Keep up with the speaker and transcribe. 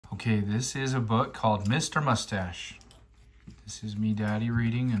Okay, this is a book called Mr. Moustache. This is me, Daddy,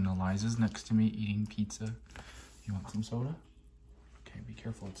 reading, and Eliza's next to me eating pizza. You want some soda? Okay, be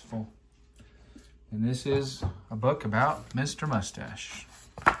careful, it's full. And this is a book about Mr. Moustache.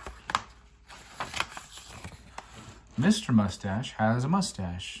 Mr. Moustache has a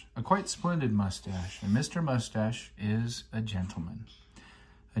mustache, a quite splendid mustache, and Mr. Moustache is a gentleman.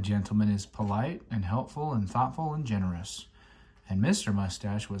 A gentleman is polite and helpful and thoughtful and generous. And Mr.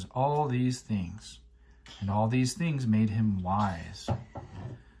 Moustache was all these things, and all these things made him wise.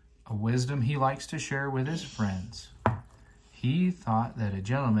 A wisdom he likes to share with his friends. He thought that a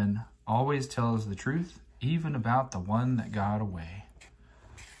gentleman always tells the truth, even about the one that got away.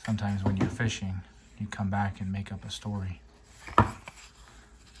 Sometimes when you're fishing, you come back and make up a story.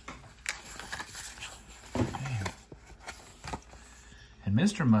 Okay. And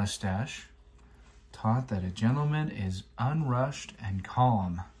Mr. Moustache taught that a gentleman is unrushed and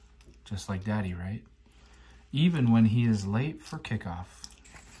calm, just like Daddy, right? Even when he is late for kickoff.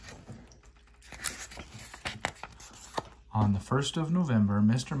 On the 1st of November,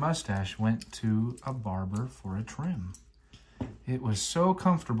 Mr. Moustache went to a barber for a trim. It was so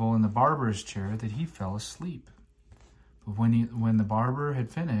comfortable in the barber's chair that he fell asleep. But when the barber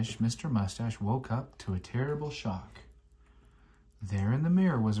had finished, Mr. Moustache woke up to a terrible shock. There in the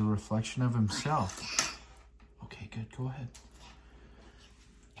mirror was a reflection of himself. Okay, good, go ahead.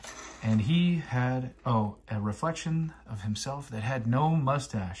 And he had, a reflection of himself that had no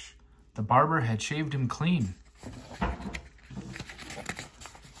mustache. The barber had shaved him clean.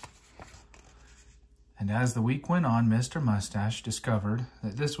 And as the week went on, Mr. Moustache discovered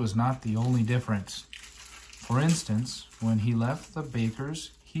that this was not the only difference. For instance, when he left the baker's,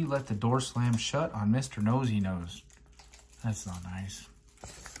 he let the door slam shut on Mr. Nosy Nose. That's not nice.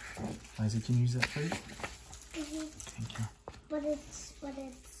 Liza, can you use that plate? Mm-hmm. Thank you. But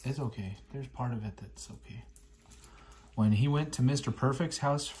It's okay. There's part of it that's okay. When he went to Mr. Perfect's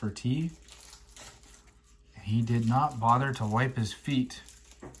house for tea, he did not bother to wipe his feet.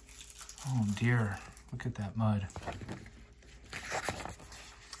 Oh dear, look at that mud.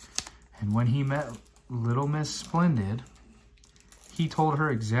 And when he met Little Miss Splendid, he told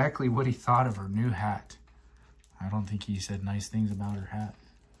her exactly what he thought of her new hat. I don't think he said nice things about her hat.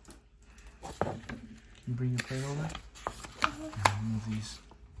 Can you bring your plate over? I'll move these.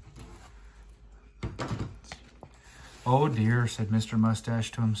 Oh dear, said Mr. Moustache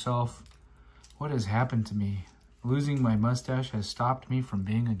to himself. What has happened to me? Losing my mustache has stopped me from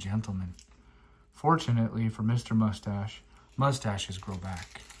being a gentleman. Fortunately for Mr. Moustache, mustaches grow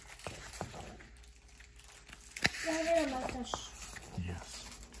back. Yes.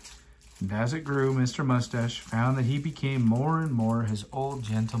 And as it grew, Mr. Moustache found that he became more and more his old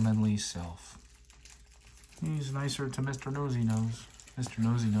gentlemanly self. He's nicer to Mr. Nosy Nose. Mr.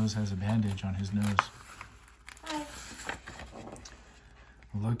 Nosy Nose has a bandage on his nose. Hi.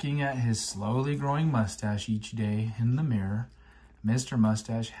 Looking at his slowly growing mustache each day in the mirror, Mr.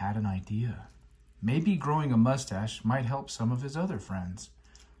 Moustache had an idea. Maybe growing a mustache might help some of his other friends.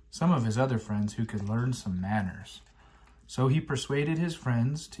 Some of his other friends who could learn some manners. So he persuaded his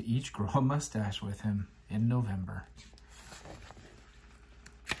friends to each grow a mustache with him in November.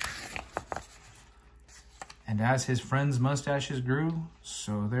 And as his friends' mustaches grew,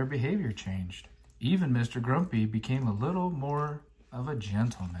 so their behavior changed. Even Mr. Grumpy became a little more of a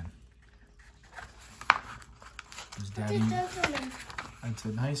gentleman. His daddy, that's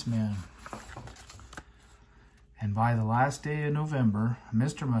a nice man. And by the last day of November,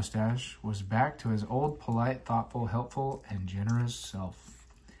 Mr. Moustache was back to his old polite, thoughtful, helpful, and generous self.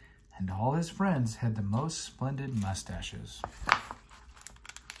 And all his friends had the most splendid mustaches.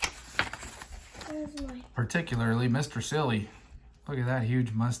 Particularly Mr. Silly. Look at that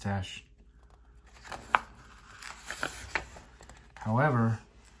huge mustache. However,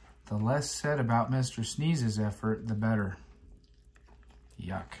 the less said about Mr. Sneeze's effort, the better.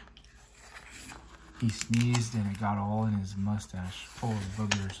 Yuck. He sneezed and it got all in his mustache, full of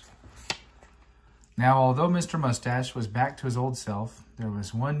boogers. Now, although Mr. Moustache was back to his old self, there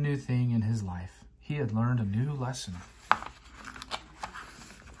was one new thing in his life. He had learned a new lesson.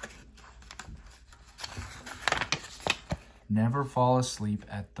 Never fall asleep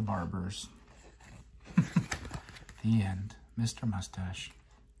at the barber's. The end. Mr. Moustache.